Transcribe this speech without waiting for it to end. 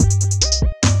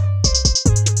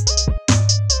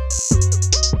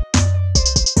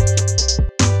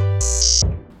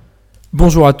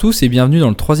Bonjour à tous et bienvenue dans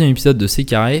le 3e épisode de C'est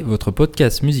Carré, votre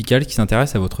podcast musical qui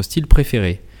s'intéresse à votre style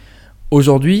préféré.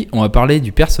 Aujourd'hui, on va parler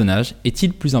du personnage.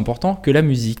 Est-il plus important que la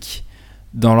musique ?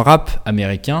 Dans le rap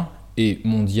américain et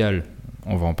mondial,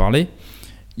 on va en parler,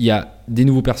 il y a des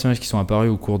nouveaux personnages qui sont apparus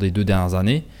au cours des 2 dernières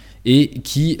années et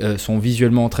qui sont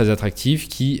visuellement très attractifs,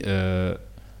 qui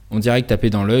ont direct tapé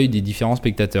dans l'œil des différents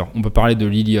spectateurs. On peut parler de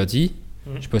Lil Yachty,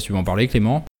 je ne sais pas si tu veux en parler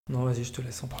Clément. Non, vas-y, je te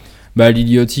laisse en parler. Lil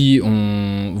Yachty,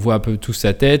 on voit un peu tous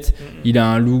sa tête. Il a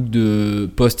un look de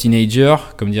post-teenager,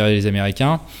 comme diraient les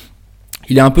Américains.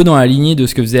 Il est un peu dans la lignée de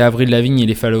ce que faisaient Avril Lavigne et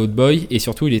les Fall Out Boy. Et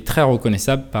surtout, il est très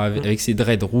reconnaissable avec ses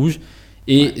dreads rouges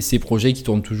et ses projets qui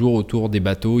tournent toujours autour des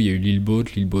bateaux. Il y a eu Lil Boat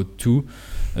 2. Où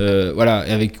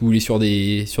il est sur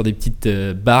des petites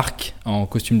barques en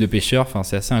costume de pêcheur. Enfin,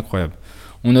 c'est assez incroyable.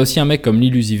 On a aussi un mec comme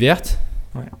Lil Uzi Vert.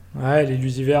 Ouais, Lil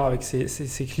Uzi Vert avec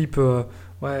ses clips...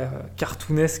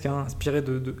 cartoonesque, inspiré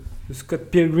de Scott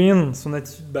Pilgrim, son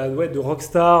attitude de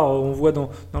rockstar. On voit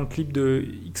dans le clip de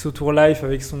est-il Life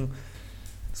avec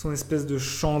son espèce de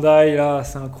chandail là,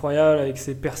 c'est incroyable, avec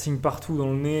ses piercings partout dans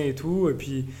le nez et tout, et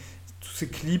puis tous ces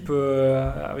clips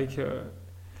avec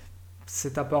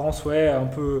cette apparence un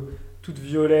peu toute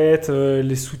violette,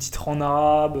 les sous-titres en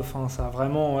arabe, enfin ça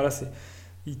vraiment, voilà,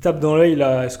 il tape dans l'œil, il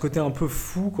a ce côté un peu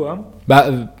fou, quoi.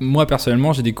 Moi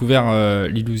personnellement, j'ai découvert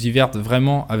Lil Uzi Vert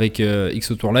vraiment avec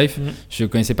est-il Life. Je le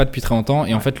connaissais pas depuis très longtemps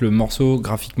et en fait le morceau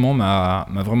graphiquement m'a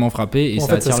vraiment frappé et en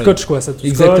ça fait ça scotche quoi, ça te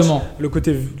exactement. Le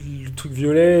côté le truc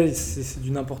violet, c'est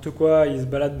du n'importe quoi. Il se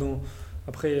balade dans.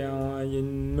 Après il y a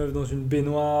une meuf dans une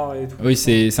baignoire et tout. Oui,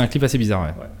 c'est un clip assez bizarre.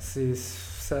 Ouais,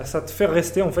 ça te fait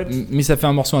rester en fait. Mais ça fait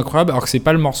un morceau incroyable alors que c'est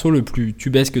pas le morceau le plus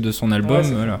tubesque de son album.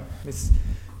 Voilà.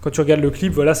 Quand tu regardes le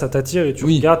clip, voilà, ça t'attire et tu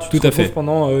regardes, tu te retrouves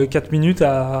pendant 4 minutes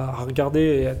à regarder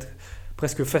et à être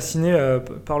presque fasciné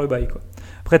par le bail, quoi.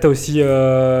 Après, tu as aussi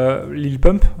Lil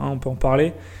Pump, on peut en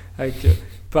parler, avec,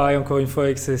 pareil, encore une fois,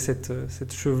 avec cette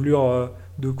chevelure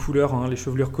de couleur, les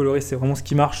chevelures colorées, c'est vraiment ce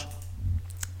qui marche.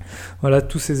 Voilà,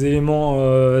 tous ces éléments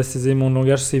de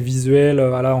langage, ces visuels,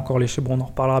 voilà, encore les cheveux, on en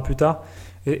reparlera plus tard.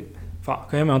 Et enfin,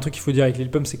 quand même, un truc qu'il faut dire avec Lil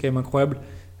Pump, c'est quand même incroyable.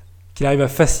 Qu'il arrive à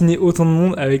fasciner autant de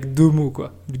monde avec 2 mots,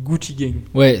 quoi. Le Gucci Gang.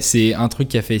 Ouais, c'est un truc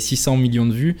qui a fait 600 millions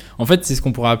de vues. En fait, c'est ce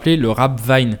qu'on pourrait appeler le rap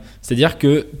Vine. C'est-à-dire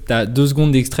que tu as 2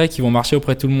 secondes d'extrait qui vont marcher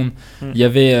auprès de tout le monde. Il y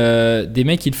avait des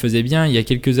mecs qui le faisaient bien il y a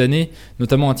quelques années,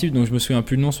 notamment un type dont je me souviens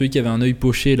plus le nom, celui qui avait un œil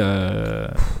poché là.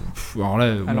 Alors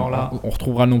là, on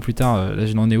retrouvera le nom plus tard. Là,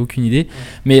 je n'en ai aucune idée.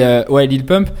 Mais Lil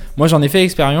Pump, moi j'en ai fait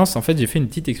expérience. En fait, j'ai fait une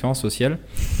petite expérience sociale.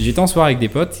 J'étais en soirée avec des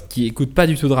potes qui écoutent pas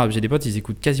du tout de rap. J'ai des potes, ils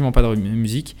écoutent quasiment pas de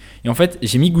musique. Et en fait,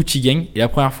 j'ai mis Gucci Gang et la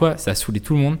première fois, ça a saoulé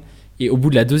tout le monde. Et au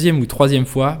bout de la 2e ou 3e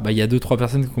fois, il y a 2-3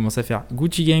 personnes qui commencent à faire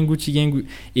Gucci Gang.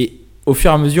 Et au fur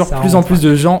et à mesure, plus en plus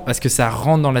de gens, parce que ça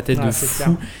rentre dans la tête de fou.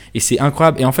 Clair. Et c'est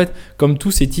incroyable. Et en fait, comme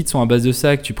tous ces titres sont à base de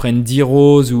ça, que tu prennes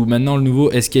D-Rose ou maintenant le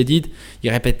nouveau Escadid,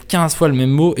 il répète 15 fois le même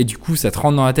mot et du coup, ça te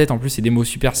rentre dans la tête. En plus, c'est des mots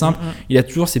super simples. Il a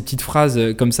toujours ces petites phrases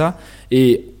comme ça.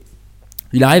 Et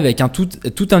il arrive avec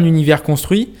tout un univers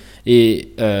construit. Et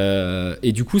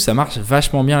du coup, ça marche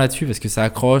vachement bien là-dessus parce que ça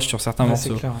accroche sur certains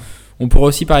morceaux. On pourrait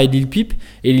aussi parler de Lil Peep.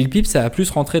 Et Lil Peep, ça va plus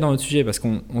rentrer dans notre sujet parce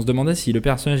qu'on se demandait si le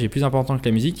personnage est plus important que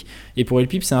la musique. Et pour Lil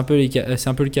Peep, c'est un peu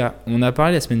le cas. On a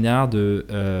parlé la semaine dernière de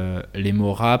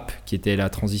l'emo rap, qui était la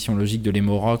transition logique de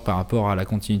l'emo rock par rapport à la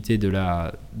continuité de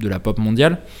la pop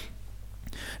mondiale.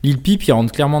 Lil Peep, il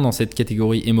rentre clairement dans cette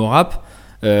catégorie emo rap.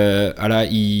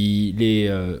 Il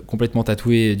est complètement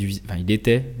tatoué il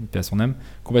était, paix à son âme,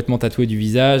 complètement tatoué du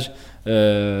visage.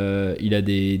 Il a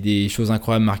des choses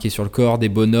incroyables marquées sur le corps, des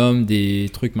bonhommes, des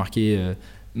trucs marqués,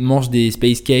 mange des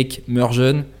space cakes, meurt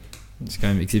jeune, c'est quand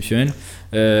même exceptionnel.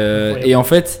 Et en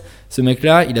fait, ce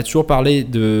mec-là, il a toujours parlé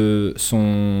de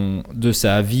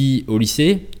sa vie au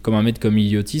lycée, comme un mec comme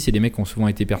Lil Yachty, c'est des mecs qui ont souvent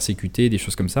été persécutés, des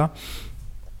choses comme ça.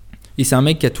 Et c'est un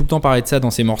mec qui a tout le temps parlé de ça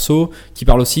dans ses morceaux, qui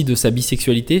parle aussi de sa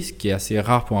bisexualité, ce qui est assez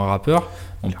rare pour un rappeur.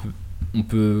 On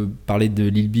peut parler de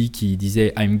Lil B qui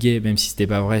disait « I'm gay », même si c'était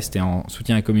pas vrai, c'était en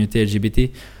soutien à la communauté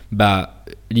LGBT.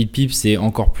 Lil Peep, c'est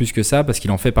encore plus que ça, parce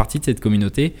qu'il en fait partie de cette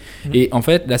communauté. Et en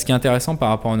fait, là, ce qui est intéressant par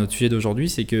rapport à notre sujet d'aujourd'hui,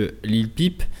 c'est que Lil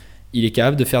Peep, il est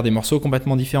capable de faire des morceaux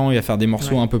complètement différents. Il va faire des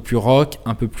morceaux un peu plus rock,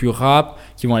 un peu plus rap,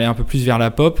 qui vont aller un peu plus vers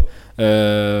la pop.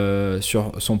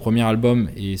 Sur son premier album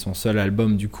et son seul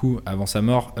album du coup avant sa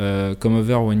mort, Come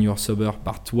Over When You're Sober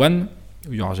Part 1, où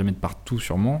il n'y aura jamais de part 2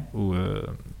 sûrement,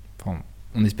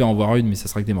 on espère en voir une, mais ça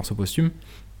sera que des morceaux posthumes.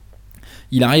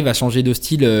 Il arrive à changer de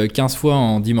style 15 fois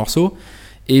en 10 morceaux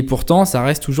et pourtant ça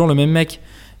reste toujours le même mec.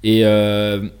 Et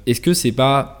est-ce que c'est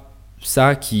pas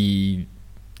ça qui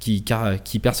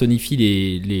personnifie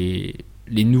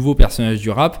les nouveaux personnages du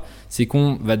rap, c'est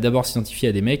qu'on va d'abord s'identifier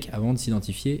à des mecs avant de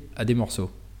s'identifier à des morceaux.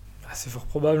 C'est fort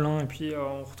probable, hein. Et puis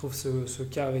on retrouve ce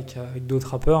cas avec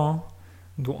d'autres rappeurs, hein,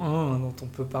 dont un dont on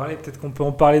peut parler. Peut-être qu'on peut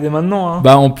en parler dès maintenant. Hein.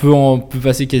 On peut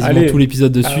passer quasiment tout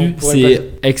l'épisode dessus.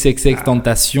 C'est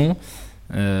XXXTentacion.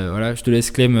 Voilà, je te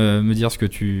laisse Clem me dire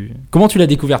comment tu l'as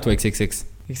découvert toi, XXX.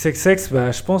 XXX,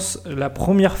 je pense la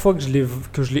première fois que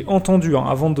je l'ai entendu, hein,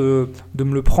 avant de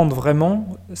me le prendre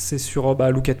vraiment, c'est sur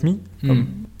Look at Me.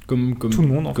 Comme tout le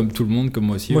monde, en fait. Tout le monde, comme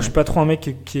moi aussi. Moi, je suis pas trop un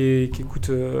mec qui écoute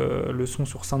le son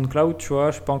sur SoundCloud, tu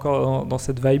vois. Je suis pas encore dans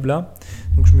cette vibe-là.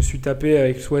 Donc, je me suis tapé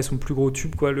avec son plus gros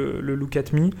tube, quoi, le Look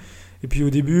at Me. Et puis, au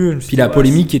début, je me suis dit, la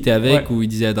polémique qui était avec, où il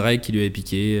disait à Drake qu'il lui avait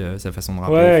piqué sa façon de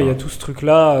rapper. Ouais, il y a tout ce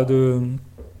truc-là de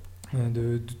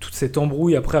toute cette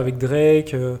embrouille après avec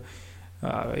Drake,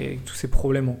 avec tous ces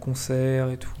problèmes en concert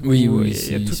et tout. Oui, il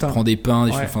se prend des pains,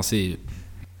 des choses. Enfin,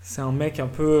 c'est un mec un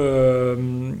peu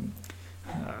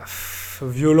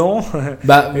violent.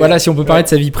 Voilà, si on peut parler de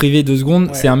sa vie privée 2 secondes,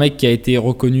 c'est un mec qui a été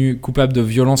reconnu coupable de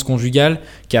violence conjugale,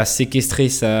 qui a séquestré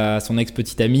son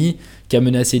ex-petite amie, qui a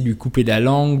menacé de lui couper la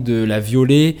langue, de la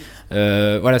violer.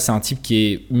 Voilà, c'est un type qui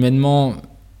est humainement...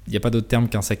 Il n'y a pas d'autre terme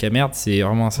qu'un sac à merde, c'est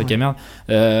vraiment un sac à merde.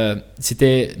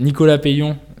 C'était Nicolas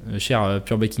Payon, cher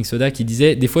Pure Baking Soda, qui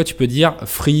disait, des fois tu peux dire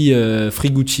free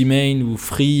Gucci Mane ou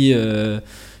free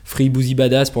Boozy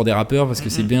Badass pour des rappeurs parce que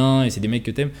c'est bien et c'est des mecs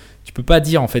que t'aimes. Tu peux pas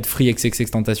dire en fait free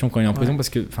XXXTentacion quand il est en prison parce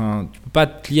que tu peux pas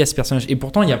te lier à ce personnage. Et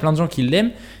pourtant il y a plein de gens qui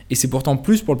l'aiment et c'est pourtant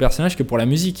plus pour le personnage que pour la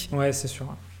musique. Ouais, c'est sûr.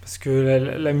 Parce que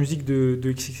la musique de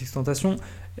XXXTentacion,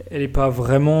 elle est pas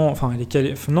vraiment,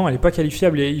 non, elle est pas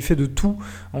qualifiable. Il fait de tout.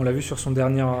 On l'a vu sur son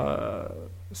dernier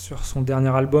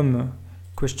album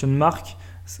Question Mark.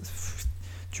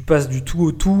 Tu passes du tout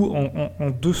au tout en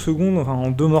 2 secondes, en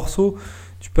 2 morceaux.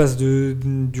 Tu passes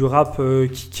du rap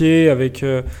kické avec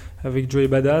Joey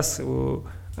Badass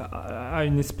à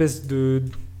une espèce de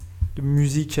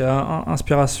musique à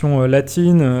inspiration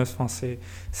latine.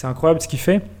 C'est incroyable ce qu'il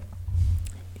fait.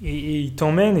 Et il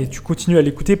t'emmène et tu continues à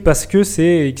l'écouter parce que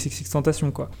c'est XXXTentacion,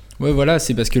 quoi. Ouais, voilà,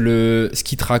 c'est parce que ce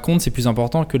qu'il te raconte, c'est plus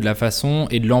important que de la façon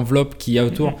et de l'enveloppe qu'il y a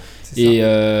autour. Et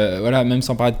voilà, même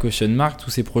sans parler de Question Mark, tous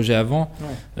ses projets avant,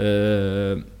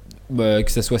 que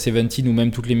ça soit 17 ou même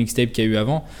toutes les mixtapes qu'il y a eu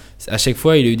avant, à chaque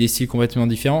fois, il a eu des styles complètement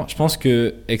différents. Je pense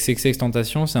que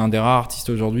XXXTentacion, c'est un des rares artistes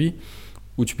aujourd'hui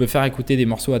où tu peux faire écouter des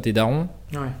morceaux à tes darons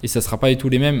et ça sera pas du tout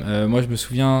les mêmes. Moi, je me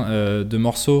souviens de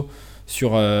morceaux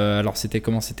sur alors c'était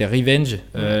Revenge,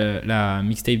 la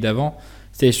mixtape d'avant.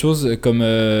 C'était des choses comme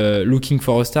Looking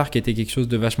for a Star qui était quelque chose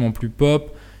de vachement plus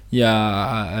pop. Il y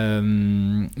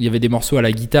avait des morceaux à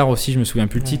la guitare aussi, je me souviens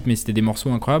plus le titre, mais c'était des morceaux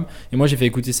incroyables. Et moi j'ai fait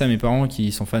écouter ça à mes parents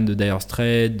qui sont fans de Dire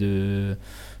Straits, de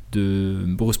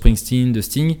Bruce Springsteen, de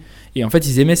Sting. Et en fait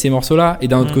ils aimaient ces morceaux-là. Et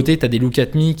d'un autre côté t'as des Look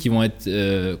at Me qui vont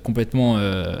être complètement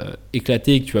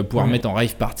éclatés, que tu vas pouvoir mettre en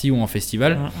rave party ou en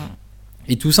festival.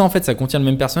 Et tout ça en fait ça contient le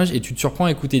même personnage et tu te surprends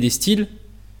à écouter des styles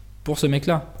pour ce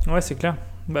mec-là. Ouais, c'est clair.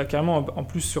 Carrément, en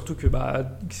plus surtout que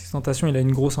XXXTentacion il a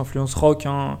une grosse influence rock,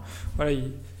 hein. Voilà,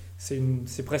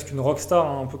 c'est presque une rockstar,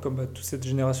 hein, un peu comme toute cette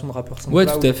génération de rappeurs SoundCloud.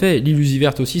 Ouais, tout à fait. Lil Uzi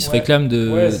Vert aussi se réclame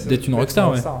d'être une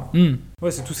rockstar.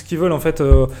 Ouais, c'est tout ce qu'ils veulent en fait.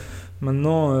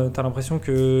 Maintenant, t'as l'impression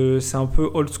que c'est un peu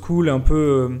old school, un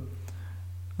peu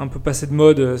passé de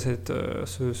mode,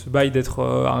 ce bail d'être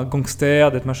un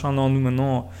gangster, d'être machin. Non, nous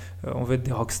maintenant, on veut être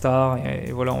des rockstars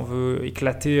et voilà, on veut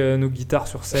éclater nos guitares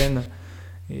sur scène.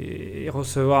 Et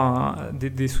recevoir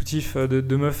des soutifs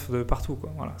de meufs de partout,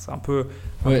 quoi. Voilà, c'est un peu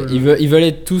ils veulent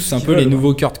être tous un peu les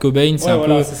nouveaux Kurt Cobain. C'est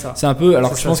un peu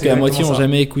alors que je pense que la moitié n'ont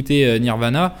jamais écouté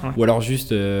Nirvana ou alors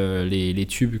juste les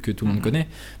tubes que tout le monde connaît,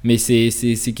 mais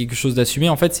c'est quelque chose d'assumé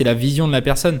en fait. C'est la vision de la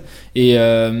personne et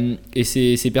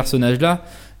ces personnages là,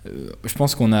 je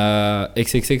pense qu'on a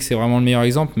XXX, c'est vraiment le meilleur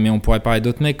exemple, mais on pourrait parler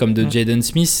d'autres mecs comme de Jaden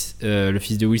Smith, le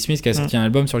fils de Will Smith, qui a sorti un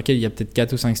album sur lequel il y a peut-être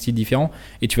 4 ou 5 styles différents,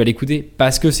 et tu vas l'écouter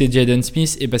parce que c'est Jaden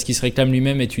Smith et parce qu'il se réclame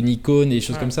lui-même être une icône et des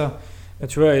choses comme ça.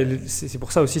 Tu vois, c'est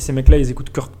pour ça aussi ces mecs-là, ils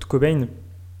écoutent Kurt Cobain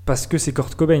parce que c'est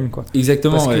Kurt Cobain, quoi.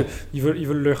 Exactement. Parce qu'ils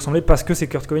veulent lui ressembler parce que c'est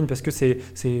Kurt Cobain, parce que c'est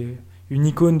une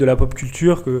icône de la pop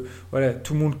culture, que voilà,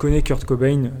 tout le monde connaît Kurt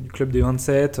Cobain du club des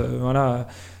 27, voilà.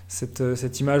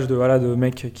 Cette image de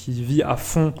mec qui vit à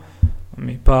fond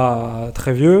mais pas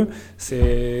très vieux,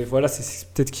 c'est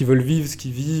peut-être qu'ils veulent vivre ce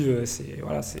qu'ils vivent,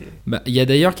 il y a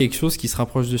d'ailleurs quelque chose qui se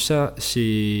rapproche de ça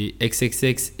chez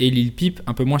XXX et Lil Peep,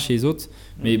 un peu moins chez les autres,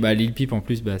 mais Lil Peep en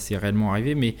plus c'est réellement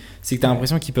arrivé, mais c'est que tu as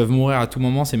l'impression qu'ils peuvent mourir à tout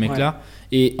moment, ces mecs là,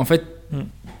 et en fait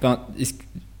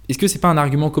est-ce que c'est pas un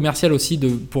argument commercial aussi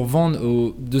pour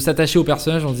vendre, de s'attacher au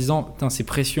personnage en se disant putain c'est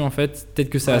précieux en fait, peut-être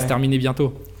que ça va se terminer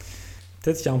bientôt?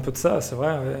 Peut-être qu'il y a un peu de ça, c'est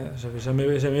vrai. Ouais.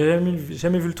 J'avais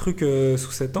jamais vu le truc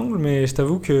sous cet angle, mais je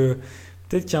t'avoue que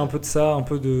peut-être qu'il y a un peu de ça, un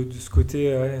peu de ce côté.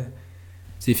 Ouais.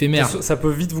 C'est éphémère. Ça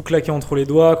peut vite vous claquer entre les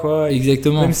doigts, quoi.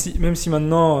 Exactement. Même si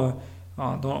maintenant,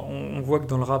 on voit que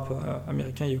dans le rap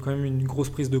américain, il y a quand même une grosse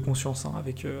prise de conscience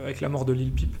avec la mort de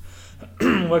Lil Peep.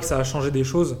 On voit que ça a changé des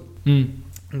choses.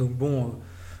 Donc bon,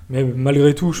 mais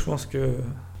malgré tout, je pense que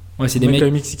c'est des mecs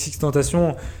comme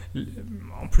XXXTentacion,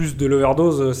 en plus de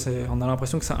l'overdose, on a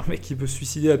l'impression que c'est un mec qui peut se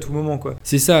suicider à tout moment, quoi.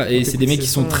 C'est ça, et c'est des mecs qui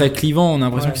sont très clivants. On a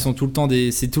l'impression qu'ils sont tout le temps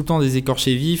des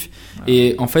écorchés vifs.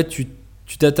 Et en fait, tu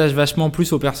t'attaches vachement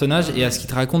plus au personnage et à ce qu'il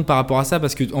te raconte par rapport à ça,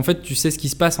 parce que en fait, tu sais ce qui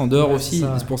se passe en dehors aussi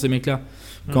pour ces mecs-là.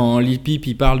 Quand Lil Peep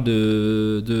il parle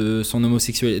de son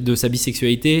de sa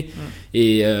bisexualité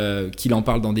et qu'il en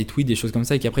parle dans des tweets, des choses comme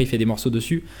ça, et qu'après il fait des morceaux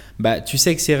dessus, bah tu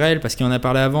sais que c'est réel parce qu'il en a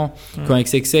parlé avant. Quand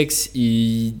XXX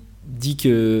il dit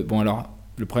que alors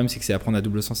le problème c'est que c'est à prendre à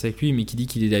double sens avec lui, mais qui dit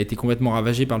qu'il a été complètement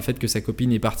ravagé par le fait que sa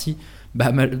copine est partie,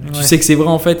 tu sais que c'est vrai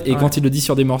en fait, et quand il le dit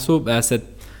sur des morceaux,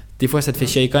 des fois ça te fait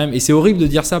chier quand même, et c'est horrible de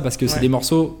dire ça parce que c'est des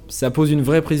morceaux, ça pose une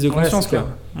vraie prise de conscience,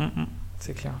 quoi.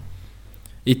 C'est clair.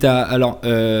 Et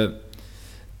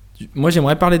moi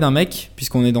j'aimerais parler d'un mec,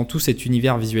 puisqu'on est dans tout cet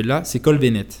univers visuel là, c'est Cole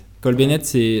Bennett. Cole Bennett,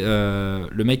 c'est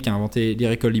le mec qui a inventé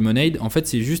Lyrical Lemonade. En fait,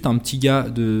 c'est juste un petit gars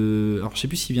alors je sais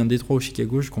plus s'il vient de Détroit ou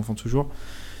Chicago, je confonds toujours.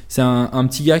 C'est un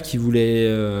petit gars qui voulait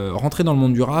rentrer dans le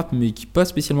monde du rap, mais qui pas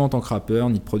spécialement en tant que rappeur,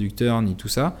 ni de producteur, ni tout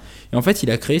ça. Et en fait, il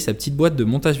a créé sa petite boîte de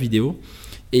montage vidéo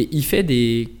et il fait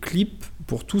des clips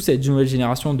pour toute cette nouvelle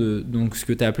génération de donc ce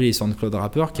que tu as appelé les SoundCloud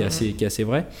rappeurs, qui est assez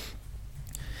vrai.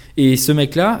 Et ce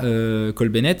mec-là, Cole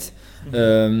Bennett,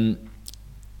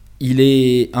 il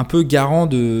est un peu garant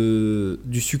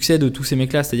du succès de tous ces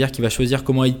mecs-là, c'est-à-dire qu'il va choisir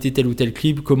comment éditer tel ou tel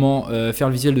clip, comment faire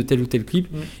le visuel de tel ou tel clip,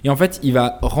 et en fait il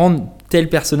va rendre tel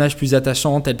personnage plus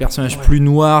attachant, tel personnage plus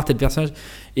noir, tel personnage,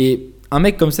 et un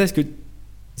mec comme ça, est-ce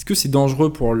que c'est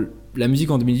dangereux pour la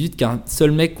musique en 2018 qu'un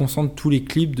seul mec concentre tous les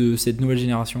clips de cette nouvelle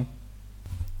génération?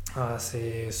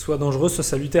 C'est soit dangereux, soit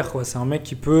salutaire, quoi. C'est un mec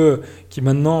qui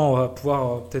maintenant va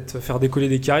pouvoir peut-être faire décoller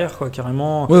des carrières, quoi,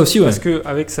 carrément. Parce que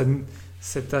avec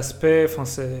cet aspect,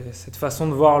 cette façon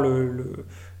de voir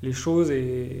les choses,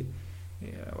 et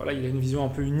voilà, il a une vision un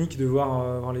peu unique de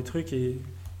voir les trucs, et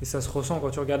ça se ressent quand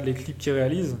tu regardes les clips qu'il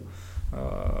réalise.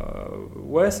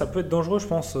 Ça peut être dangereux, je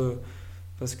pense.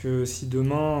 Parce que si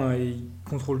demain il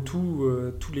contrôle tous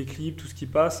les clips, tout ce qui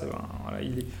passe,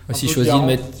 il est. S'il choisit de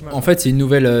mettre. En fait, c'est une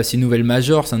nouvelle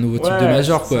major, c'est un nouveau type de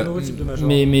major, quoi.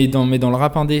 Mais dans le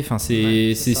rap indé,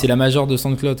 c'est la major de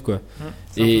SoundCloud, quoi.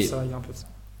 Il y a un peu de ça.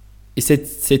 Et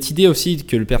cette idée aussi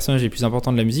que le personnage est plus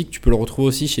important de la musique, tu peux le retrouver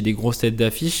aussi chez des grosses têtes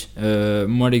d'affiche.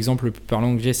 Moi, l'exemple le plus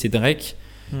parlant que j'ai, c'est Drake,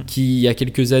 qui il y a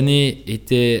quelques années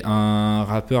était un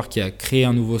rappeur qui a créé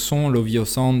un nouveau son, l'OVO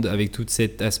Sound, avec tout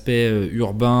cet aspect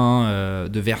urbain,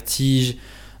 de vertige,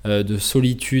 de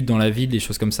solitude dans la ville, des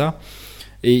choses comme ça,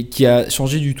 et qui a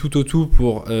changé du tout au tout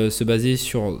pour se baser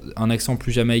sur un accent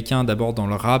plus jamaïcain, d'abord dans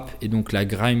le rap, et donc la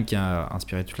grime qui a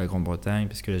inspiré toute la Grande-Bretagne,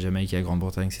 parce que la Jamaïque et la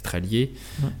Grande-Bretagne c'est très lié,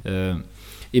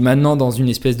 et maintenant dans une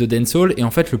espèce de dancehall, et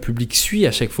en fait le public suit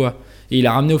à chaque fois. Et il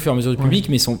a ramené au fur et à mesure du public,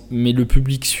 mais le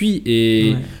public suit.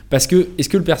 Et parce que, est-ce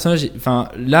que le personnage.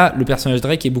 Le personnage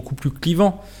Drake est beaucoup plus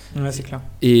clivant. Ouais, c'est clair.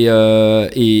 Et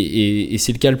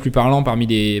c'est le cas le plus parlant parmi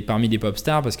des pop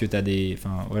stars, parce que t'as les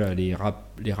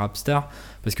rap stars,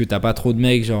 parce que t'as pas trop de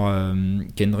mecs, genre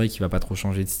Kendrick qui va pas trop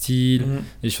changer de style,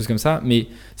 des choses comme ça. Mais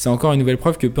c'est encore une nouvelle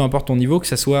preuve que peu importe ton niveau, que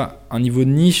ça soit un niveau de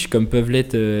niche comme peuvent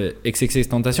l'être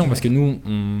XXXTentacion, parce que nous,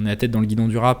 on est la tête dans le guidon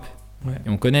du rap, et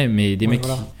on connaît, mais des mecs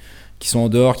qui sont en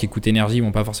dehors, qui écoutent énergie,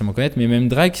 vont pas forcément connaître, mais même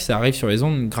Drake, ça arrive sur les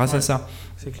ondes grâce à ça.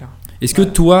 C'est clair. Est-ce que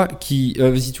toi qui...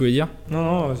 vas-y, tu voulais dire ?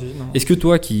 Non, vas-y. Non. Est-ce que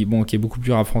toi qui est beaucoup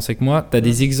plus rap français que moi, t'as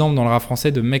des exemples dans le rap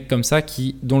français de mecs comme ça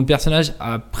dont le personnage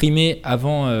a primé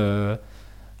avant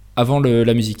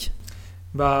la musique ?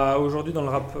 Aujourd'hui, dans le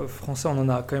rap français, on en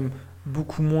a quand même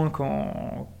beaucoup moins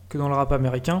que dans le rap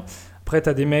américain. Après,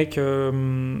 t'as des mecs...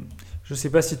 je sais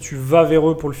pas si tu vas vers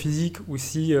eux pour le physique ou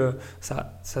si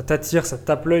ça t'attire, ça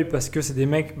tape l'œil, parce que c'est des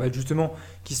mecs justement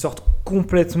qui sortent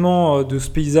complètement de ce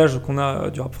paysage qu'on a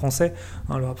du rap français.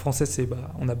 Le rap français,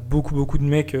 on a beaucoup de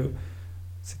mecs,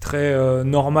 c'est très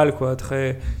normal, quoi.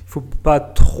 Il faut pas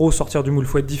trop sortir du moule, il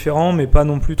faut être différent, mais pas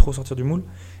non plus trop sortir du moule.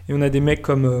 Et on a des mecs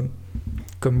comme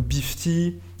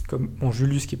Bifty, comme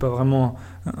Julius, qui est pas vraiment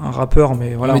un rappeur,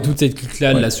 mais voilà. Mais toute cette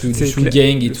clique-là, la Sweet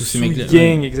Gang et tous ces mecs-là. Sweet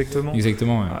Gang, exactement.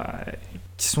 Exactement,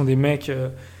 qui sont des mecs,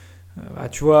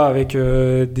 tu vois, avec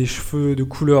des cheveux de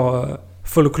couleur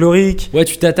folklorique. Ouais,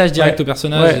 tu t'attaches direct au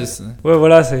personnage. Ouais,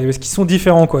 voilà, parce qu'ils sont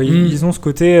différents, quoi. Ils ont ce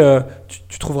côté,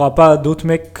 tu trouveras pas d'autres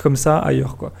mecs comme ça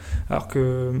ailleurs, quoi. Alors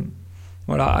que,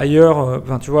 voilà, ailleurs,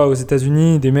 tu vois, aux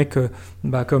États-Unis, des mecs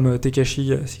comme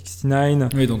Tekashi 69.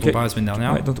 Oui, dont on parlait la semaine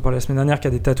dernière. Ouais, dont on parlait la semaine dernière, qui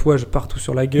a des tatouages partout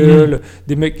sur la gueule.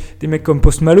 Des mecs comme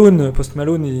Post Malone. Post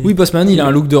Malone, il a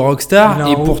un look de rockstar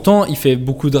et pourtant il fait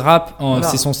beaucoup de rap.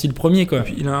 C'est son style premier, quoi.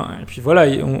 Et puis voilà,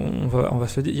 on va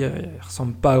se le dire, il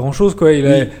ressemble pas à grand chose, quoi.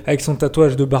 Avec son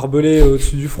tatouage de barbelé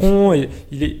au-dessus du front,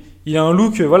 il a un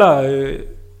look,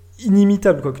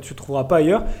 inimitable, quoi, que tu trouveras pas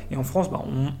ailleurs. Et en France,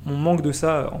 on manque de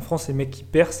ça. En France, les mecs qui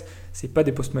percent, c'est pas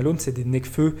des Post Malone, c'est des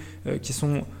Nekfeu qui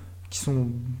sont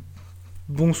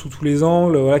bons sous tous les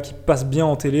angles, voilà, qui passent bien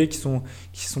en télé, qui sont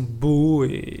beaux.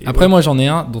 Après, moi, j'en ai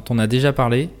un dont on a déjà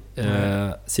parlé.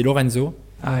 C'est Lorenzo.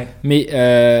 Ah ouais.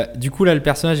 Mais du coup, là, le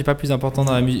personnage n'est pas plus important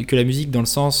que la musique, dans le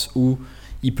sens où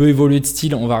il peut évoluer de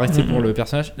style. On va rester pour le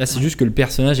personnage. Là, c'est juste que le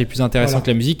personnage est plus intéressant que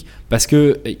la musique, parce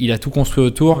qu'il a tout construit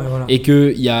autour, et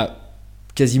qu'il y a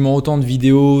quasiment autant de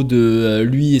vidéos de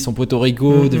lui et son Puerto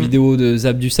Rico, de vidéos de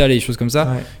Zap du Sale et des choses comme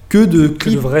ça, que de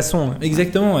clips. Que de vrais sons.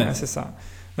 Exactement, ouais. C'est ça.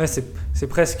 Ouais, c'est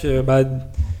presque...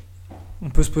 on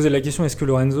peut se poser la question, est-ce que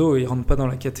Lorenzo, il rentre pas dans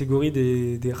la catégorie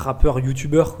des rappeurs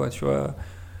youtubeurs, quoi, tu vois,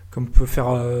 comme peut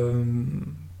faire...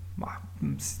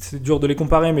 c'est dur de les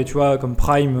comparer, mais tu vois, comme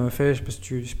Prime fait, je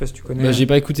sais pas si tu connais. J'ai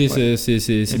pas écouté ces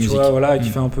musiques. Tu vois, voilà, qui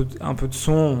fait un peu de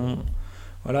son.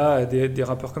 Voilà, des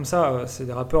rappeurs comme ça. C'est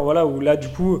des rappeurs, voilà, où là, du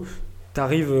coup,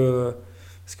 t'arrives...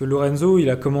 parce que Lorenzo,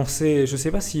 il a commencé... Je sais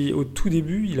pas si au tout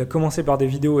début, il a commencé par des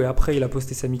vidéos et après, il a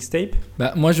posté sa mixtape.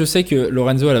 Moi, je sais que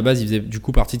Lorenzo, à la base, il faisait du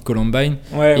coup partie de Columbine.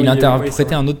 Il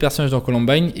interprétait un autre personnage dans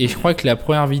Columbine. Et je crois que la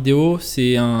première vidéo,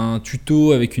 c'est un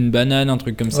tuto avec une banane, un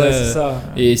truc comme ça. C'est ça.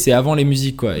 Et c'est avant les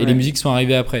musiques, quoi. Et les musiques sont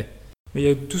arrivées après. Mais il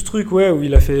y a tout ce truc, où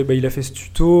il a fait ce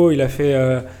tuto, il a fait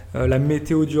la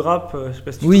météo du rap, je sais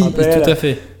pas si tu te rappelles. Oui, tout à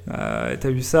fait. T'as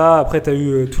eu ça, après t'as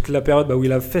eu toute la période où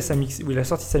il a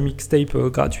sorti sa mixtape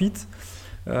gratuite.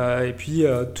 Et puis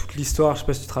toute l'histoire, je sais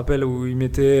pas si tu te rappelles, où il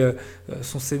mettait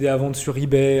son CD à vendre sur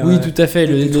eBay. Oui, tout à fait,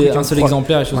 un seul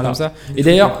exemplaire, des choses comme ça. Et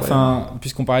d'ailleurs,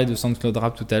 puisqu'on parlait de SoundCloud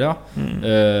Rap tout à l'heure,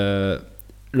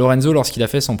 Lorenzo, lorsqu'il a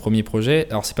fait son premier projet,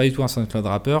 alors c'est pas du tout un SoundCloud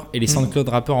rappeur, et les SoundCloud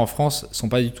rappeurs en France sont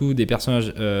pas du tout des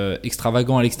personnages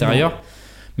extravagants à l'extérieur.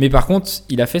 Mais par contre,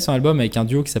 il a fait son album avec un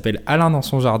duo qui s'appelle Alain dans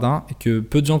son jardin, que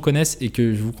peu de gens connaissent et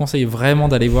que je vous conseille vraiment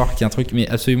d'aller voir, qui est un truc mais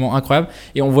absolument incroyable.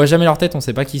 Et on voit jamais leur tête, on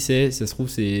sait pas qui c'est. Ça se trouve,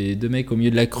 c'est deux mecs au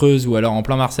milieu de la Creuse ou alors en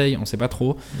plein Marseille, on sait pas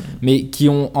trop. Mais qui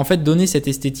ont en fait donné cet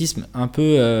esthétisme un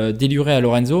peu déluré à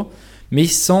Lorenzo, mais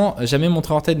sans jamais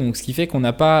montrer leur tête. Donc, ce qui fait qu'on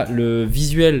n'a pas le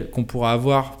visuel qu'on pourra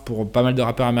avoir pour pas mal de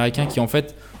rappeurs américains qui en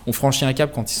fait ont franchi un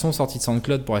cap quand ils sont sortis de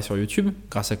SoundCloud pour aller sur YouTube,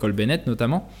 grâce à Cole Bennett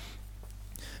notamment.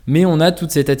 Mais on a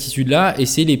toute cette attitude-là, et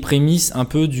c'est les prémices un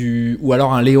peu ou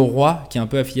alors un Léo Roy qui est un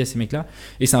peu affilié à ces mecs-là,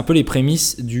 et c'est un peu les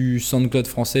prémices du SoundCloud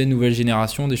français, nouvelle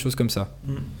génération, des choses comme ça.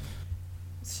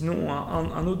 Sinon,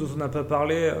 un autre dont on n'a pas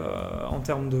parlé en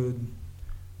termes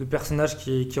de personnage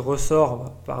qui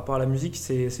ressort par rapport à la musique,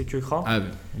 c'est Kekra. Ah,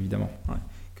 évidemment.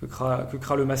 Ouais.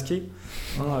 Kekra le masqué,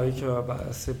 avec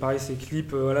c'est pareil, ses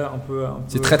clips, un peu.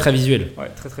 C'est très très visuel. Ouais,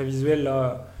 très très visuel.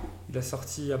 Là, il a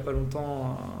sorti il y a pas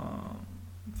longtemps.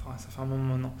 Ça fait un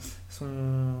moment maintenant.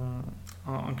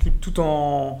 Un clip tout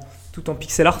en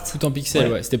pixel art. Tout en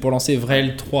pixel, ouais. C'était pour lancer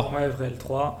Vrel 3. Ouais, Vrel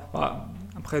 3.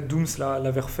 Après, Dooms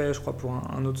l'avait refait, je crois, pour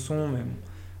un autre son, mais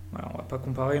voilà, on va pas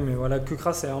comparer. Mais voilà,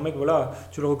 Kekra, c'est un mec, voilà,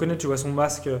 tu le reconnais, tu vois son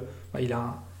masque, il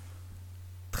a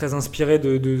très inspiré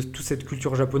de toute cette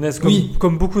culture japonaise,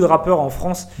 comme beaucoup de rappeurs en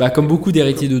France. Comme beaucoup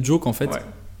d'héritiers de Joke, en fait. Ouais.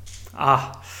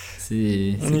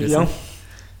 On y vient.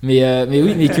 Mais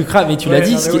oui, mais Kekra, mais tu l'as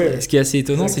dit, ce qui est assez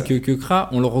étonnant, c'est que Kekra,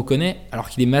 on le reconnaît alors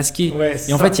qu'il est masqué.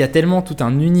 Et en fait, il y a tellement tout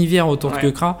un univers autour de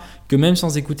Kekra que même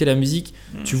sans écouter la musique,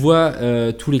 tu vois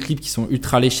tous les clips qui sont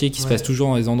ultra léchés, qui se passent toujours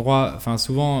dans des endroits, enfin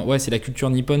souvent, c'est la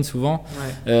culture nippone souvent.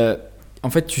 En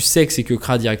fait, tu sais que c'est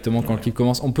Kekra directement quand le clip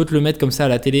commence. On peut te le mettre comme ça à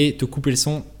la télé, te couper le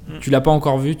son, tu l'as pas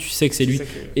encore vu, tu sais que c'est lui.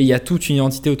 Et il y a toute une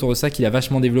identité autour de ça qu'il a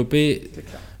vachement développé.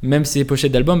 Même ses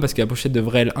pochettes d'albums, parce que la pochette de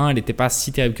Vrel 1, elle était pas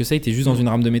si terrible que ça, il était juste dans une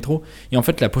rame de métro. Et en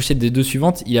fait, la pochette des deux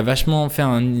suivantes, il a vachement fait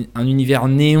un univers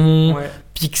néon,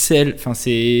 pixel. Enfin,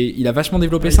 il a vachement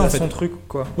développé ça en fait. Il a son truc,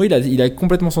 quoi. Oui, il a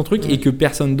complètement son truc et que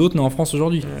personne d'autre n'a en France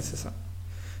aujourd'hui. Ouais, c'est ça.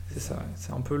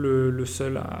 C'est un peu le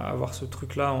seul à avoir ce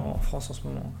truc-là en France en ce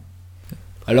moment.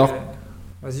 Alors.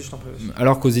 Vas-y, je t'en prie.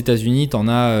 Alors qu'aux États-Unis, t'en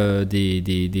as des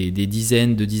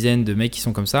dizaines de mecs qui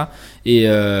sont comme ça et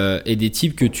des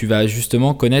types que tu vas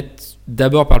justement connaître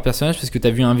d'abord par le personnage parce que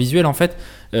t'as vu un visuel en fait.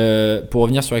 Pour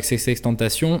revenir sur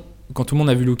XXXTentacion, quand tout le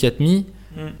monde a vu Look at Me,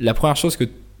 la première chose que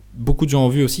beaucoup de gens ont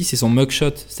vu aussi, c'est son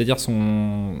mugshot, c'est-à-dire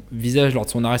son visage lors de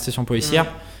son arrestation policière,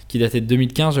 qui datait de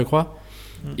 2015, je crois.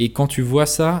 Et quand tu vois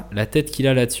ça, la tête qu'il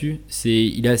a là-dessus,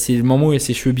 c'est le moment où il a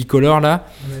ses cheveux bicolores là,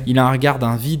 il a un regard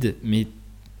d'un vide, mais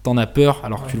t'en as peur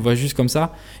alors que tu le vois juste comme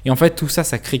ça. Et en fait, tout ça,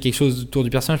 ça crée quelque chose autour du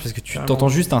personnage parce que tu t'entends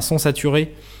juste un son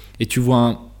saturé et tu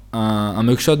vois un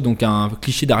mugshot, donc un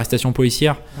cliché d'arrestation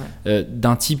policière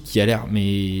d'un type qui a l'air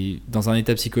mais dans un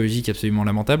état psychologique absolument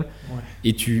lamentable.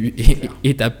 Et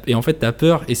en fait, t'as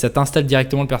peur et ça t'installe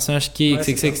directement le personnage qui est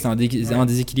XXX, c'est un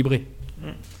déséquilibré.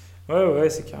 Ouais,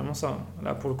 c'est carrément ça.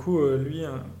 Là, pour le coup, lui,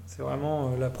 c'est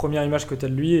vraiment la première image que tu as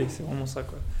de lui et c'est vraiment ça,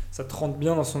 quoi. Ça te rentre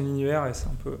bien dans son univers et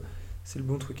c'est le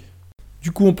bon truc.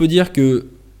 Du coup, on peut dire que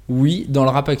oui, dans le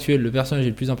rap actuel, le personnage est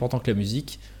le plus important que la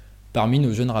musique parmi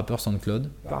nos jeunes rappeurs SoundCloud.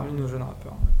 Parmi nos jeunes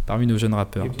rappeurs. Parmi nos jeunes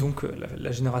rappeurs. Et donc,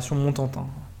 la génération montante.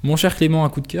 Mon cher Clément, un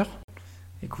coup de cœur ?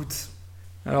 Écoute,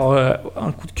 alors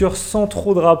un coup de cœur sans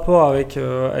trop de rapport avec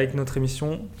notre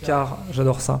émission, car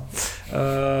j'adore ça.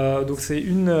 Donc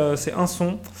c'est un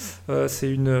son, c'est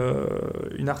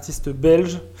une artiste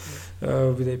belge. Vous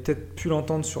avez peut-être pu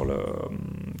l'entendre sur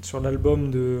l'album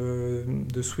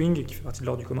de Swing qui fait partie de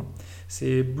l'Ordre du commun.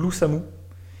 C'est Blue Samu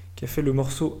qui a fait le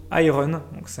morceau Iron.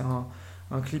 Donc c'est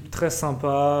un clip très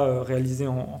sympa réalisé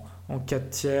en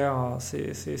 4/3.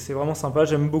 C'est vraiment sympa,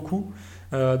 j'aime beaucoup.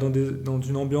 Dans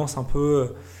une ambiance un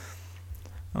peu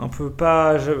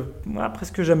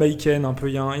presque jamaïcaine, un peu.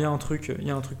 Il y a un truc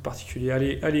particulier.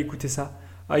 Allez écouter ça.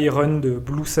 Iron de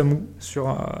Blue Samu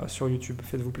sur YouTube.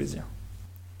 Faites-vous plaisir.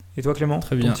 Et toi, Clément ?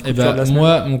 Très bien.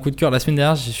 Moi, mon coup de cœur la semaine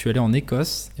dernière, je suis allé en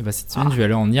Écosse. Et cette semaine, je vais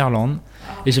aller en Irlande.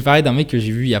 Et j'ai parlé d'un mec que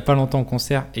j'ai vu il y a pas longtemps en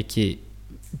concert et qui est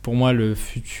pour moi le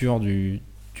futur du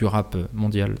rap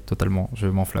mondial totalement. Je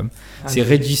m'enflamme. C'est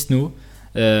Reggie Snow.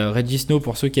 Reggie Snow,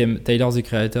 pour ceux qui aiment Tyler the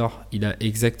Creator, il a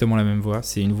exactement la même voix.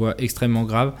 C'est une voix extrêmement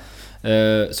grave.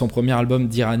 Son premier album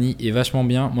d'Irani est vachement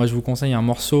bien. Moi, je vous conseille un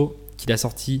morceau qu'il a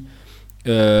sorti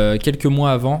quelques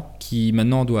mois avant, qui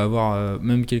maintenant doit avoir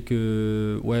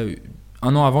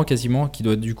un an avant quasiment, qui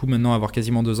doit du coup maintenant avoir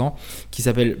quasiment 2 ans, qui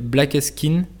s'appelle Black as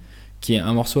Skin, qui est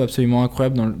un morceau absolument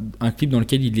incroyable, un clip dans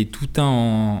lequel il est tout teint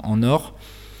en or.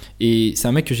 Et c'est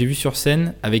un mec que j'ai vu sur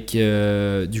scène avec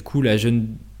du coup la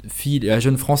jeune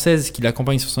française qui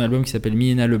l'accompagne sur son album qui s'appelle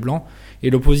Milena Leblanc, et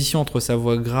l'opposition entre sa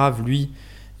voix grave, lui,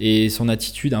 et son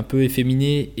attitude un peu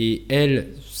efféminée, et elle,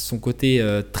 son côté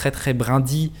très très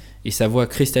brindis et sa voix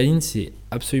cristalline, c'est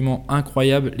absolument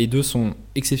incroyable. Les deux sont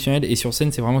exceptionnels et sur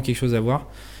scène c'est vraiment quelque chose à voir.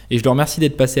 Et je le remercie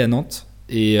d'être passé à Nantes.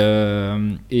 Et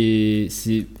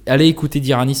allez écouter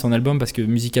d'Irani son album parce que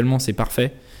musicalement c'est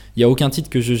parfait. Il n'y a aucun titre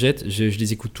que je jette, je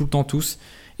les écoute tout le temps tous.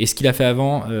 Et ce qu'il a fait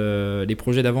avant, les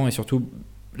projets d'avant et surtout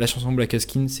la chanson Black as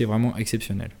Skin, c'est vraiment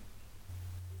exceptionnel.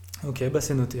 Ok,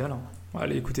 c'est noté alors.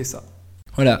 Allez écouter ça.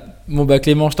 Voilà. Bon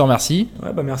Clément, je te remercie.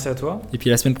 Ouais, merci à toi. Et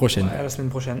puis à la semaine prochaine. Ouais, à la semaine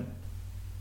prochaine.